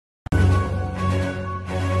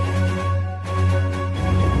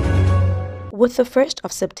With the 1st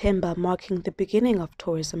of September marking the beginning of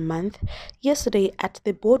Tourism Month, yesterday at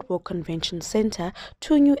the Boardwalk Convention Centre,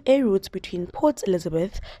 2 new air routes between Port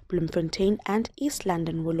Elizabeth, Bloemfontein and East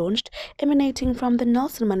London were launched, emanating from the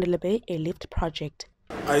Nelson Mandela Bay Airlift project.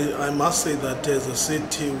 I must say that as a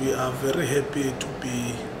city we are very happy to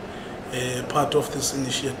be part of this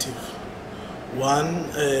initiative.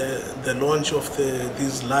 One, the launch of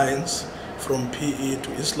these lines from PE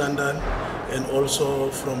to East London and also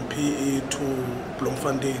from PE to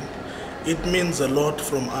Bloemfontein. It means a lot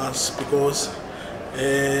from us because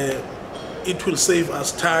it will save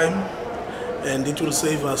us time and it will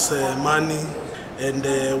save us money, and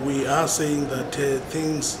we are saying that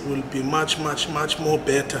things will be much more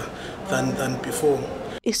better than before.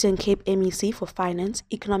 Eastern Cape MEC for Finance,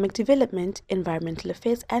 Economic Development, Environmental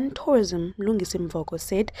Affairs and Tourism, Lungisi Mvoko,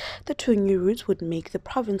 said the 2 new routes would make the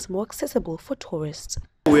province more accessible for tourists.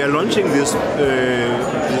 We are launching this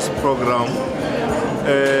program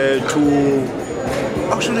to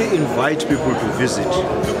actually invite people to visit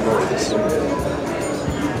the province,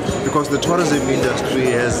 because the tourism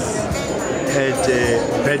industry has had a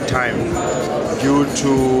bad time due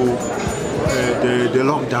to the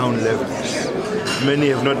lockdown levels. Many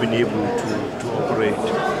have not been able to operate.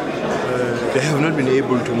 They have not been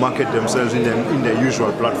able to market themselves in their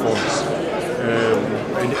usual platforms.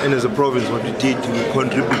 And as a province, what we did, we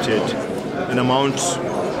contributed an amount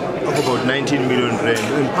of about 19 million rand.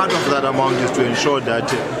 And part of that amount is to ensure that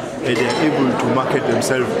they are able to market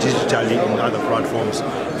themselves digitally in other platforms.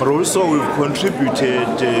 But also we've contributed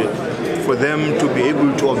for them to be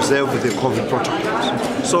able to observe the COVID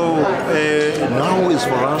protocols. So now is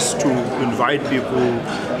for us to invite people.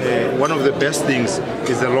 One of the best things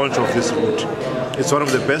is the launch of this route. It's one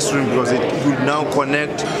of the best routes because it will now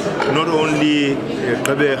connect not only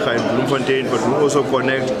Gqeberha and Bloemfontein, but will also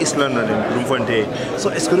connect East London and Bloemfontein. So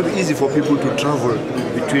it's going to be easy for people to travel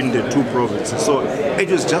between the two provinces. So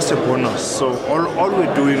it is just a bonus. So all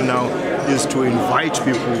we're doing now is to invite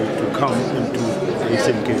people to come into the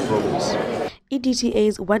Eastern Cape province.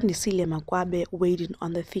 EDTA's Wandisile Makwabe weighed in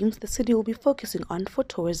on the themes the city will be focusing on for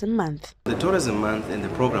Tourism Month. The Tourism Month and the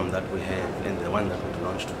program that we have and the one that we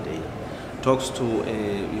launched today talks to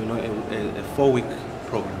a 4-week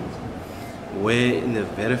program, where in the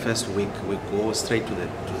very first week we go straight to the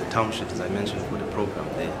townships, as I mentioned, for the program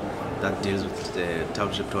there that deals with the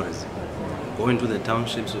township tourism. Go into the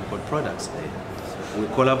townships, we've got products there. We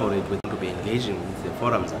collaborate with them to be engaging with the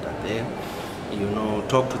forums that are there.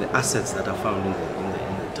 Talk to the assets that are found in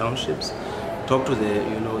the townships. Talk to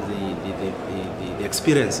the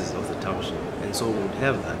experiences of the township, and so we would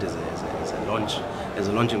have that as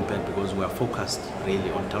a launching pad, because we are focused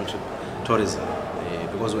really on township tourism,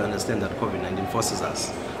 because we understand that COVID-19 forces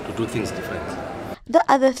us to do things differently. The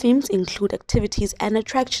other themes include activities and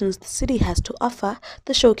attractions the city has to offer,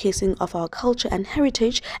 the showcasing of our culture and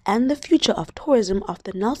heritage, and the future of tourism of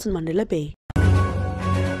the Nelson Mandela Bay.